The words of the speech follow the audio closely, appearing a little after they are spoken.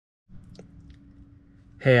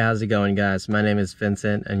Hey, how's it going, guys? My name is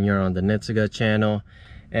Vincent and you're on the Nitsuga channel.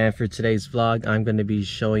 And for today's vlog, I'm going to be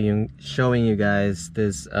showing you guys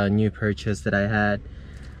this new purchase that I had.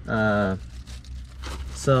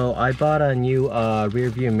 So I bought a new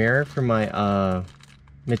rear view mirror for my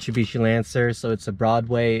Mitsubishi Lancer. So it's a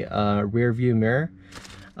Broadway rear view mirror.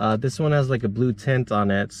 This one has like a blue tint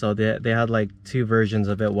on it. So they had like two versions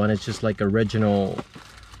of it. One is just like original,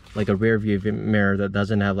 like a rear view mirror that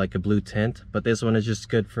doesn't have like a blue tint, but this one is just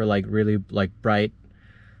good for like really like bright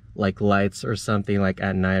like lights or something, like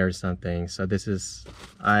at night or something. So this is,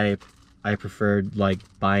 I preferred like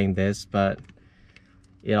buying this, but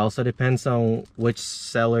it also depends on which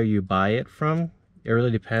seller you buy it from. It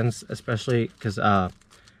really depends, especially because I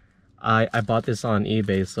bought this on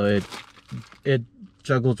eBay, so it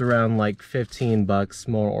juggled around like 15 bucks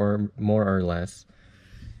more or less.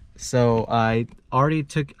 So I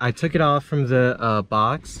took it off from the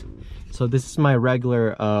box. So this is my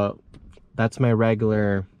regular that's my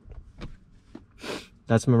regular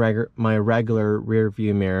rear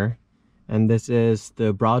view mirror, and this is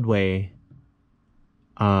the Broadway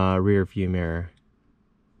rear view mirror.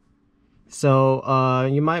 So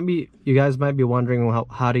you guys might be wondering,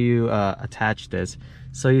 how do you attach this?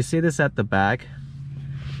 So you see this at the back.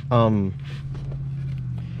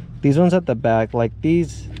 These ones at the back, like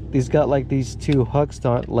these got like these two hooks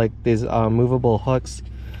on, like these movable hooks,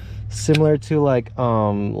 similar to like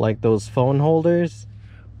those phone holders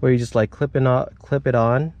where you just like clip it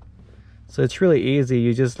on. So it's really easy.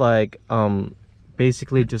 You just like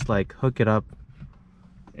basically just like hook it up.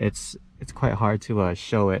 It's quite hard to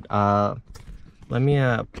show it. Let me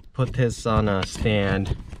put this on a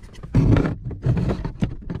stand.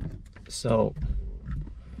 So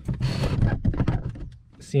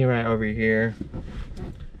see right over here.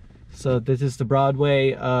 So this is the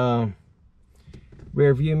Broadway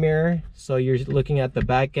rear view mirror. So you're looking at the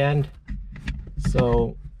back end.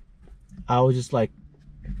 So I will just like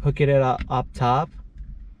hook it up top,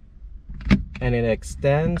 and it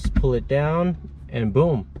extends, pull it down, and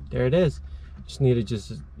boom, there it is. You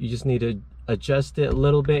just need to adjust it a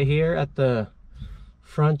little bit here at the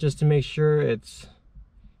front just to make sure it's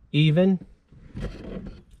even.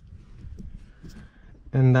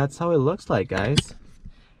 And that's how it looks like, guys.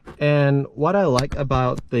 And what I like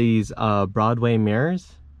about these Broadway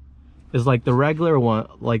mirrors is like the regular one,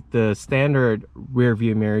 like the standard rear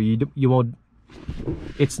view mirror, you won't,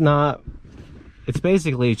 it's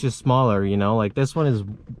basically, it's just smaller, you know. Like this one is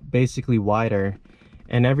basically wider,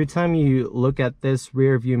 and every time you look at this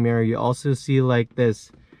rear view mirror, you also see like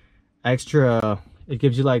this extra, it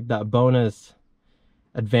gives you like that bonus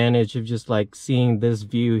advantage of just like seeing this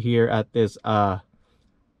view here at this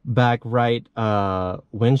back right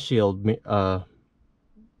windshield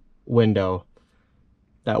window.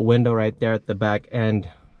 That window right there at the back end,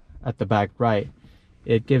 at the back right,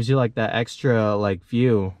 it gives you like that extra like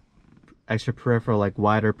view, extra peripheral, like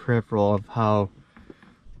wider peripheral of how,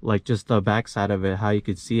 like just the back side of it, how you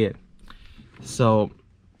could see it. So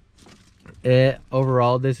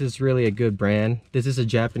overall, this is really a good brand. This is a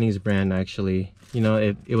Japanese brand, actually. You know,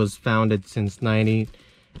 it was founded since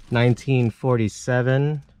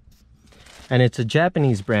 1947, and it's a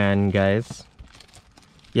Japanese brand, guys.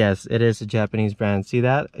 Yes, it is a Japanese brand. See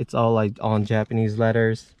that? It's all like on Japanese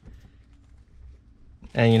letters.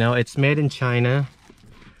 And you know, it's made in China.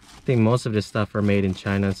 I think most of this stuff are made in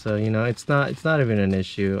China, so you know, it's not even an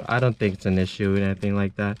issue. I don't think it's an issue or anything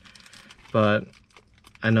like that. But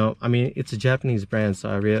I mean, it's a Japanese brand,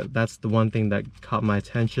 so that's the one thing that caught my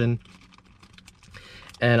attention.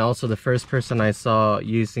 And also, the first person I saw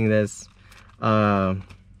using this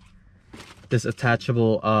this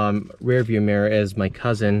attachable rear view mirror is my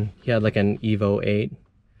cousin. He had like an Evo 8.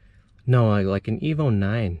 No, like an Evo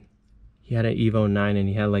 9. He had an Evo 9, and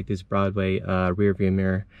he had like this Broadway rear view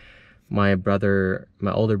mirror. My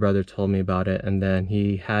older brother told me about it, and then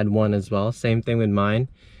he had one as well. Same thing with mine.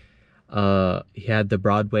 He had the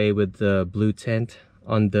Broadway with the blue tint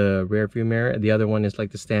on the rear view mirror. The other one is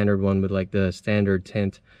like the standard one with like the standard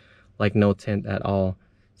tint, like no tint at all.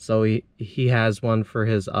 So he has one for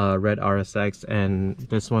his red RSX, and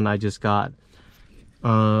this one I just got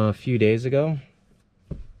a few days ago.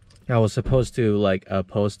 I was supposed to like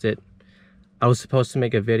post it. I was supposed to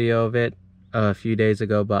make a video of it a few days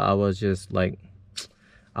ago, but I was just like,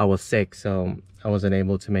 I was sick, so I wasn't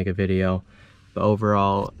able to make a video. But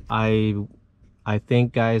overall, I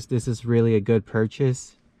think, guys, this is really a good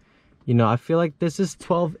purchase. You know, I feel like this is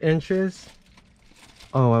 12 inches.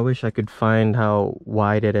 Oh, I wish I could find how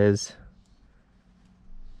wide it is.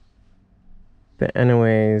 But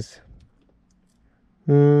anyways,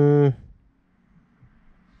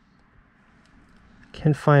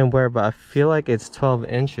 Can't find where, but I feel like it's 12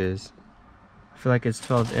 inches. I feel like it's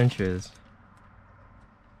 12 inches.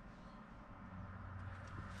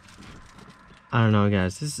 I don't know,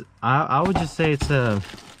 guys. This I would just say it's a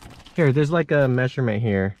here. There's like a measurement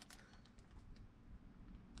here.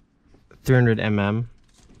 300 mm.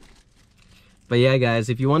 But yeah, guys,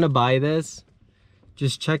 if you want to buy this,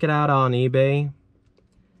 just check it out on eBay.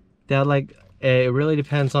 That like it really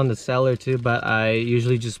depends on the seller too, but I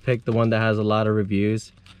usually just pick the one that has a lot of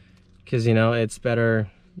reviews, because you know it's better.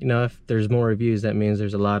 You know, if there's more reviews, that means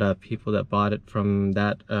there's a lot of people that bought it from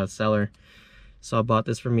that seller. So I bought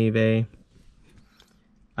this from eBay.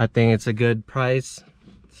 I think it's a good price.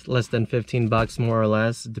 It's less than 15 bucks more or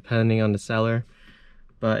less, depending on the seller.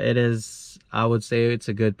 But it is, I would say it's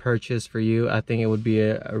a good purchase for you. I think it would be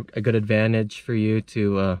a good advantage for you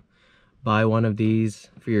to buy one of these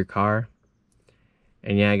for your car.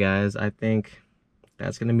 And yeah, guys, I think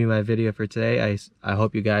that's gonna be my video for today. I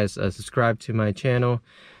hope you guys subscribe to my channel,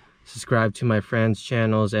 subscribe to my friends'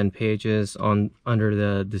 channels and pages under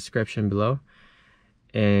the description below.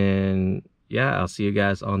 And yeah, I'll see you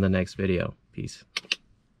guys on the next video. Peace.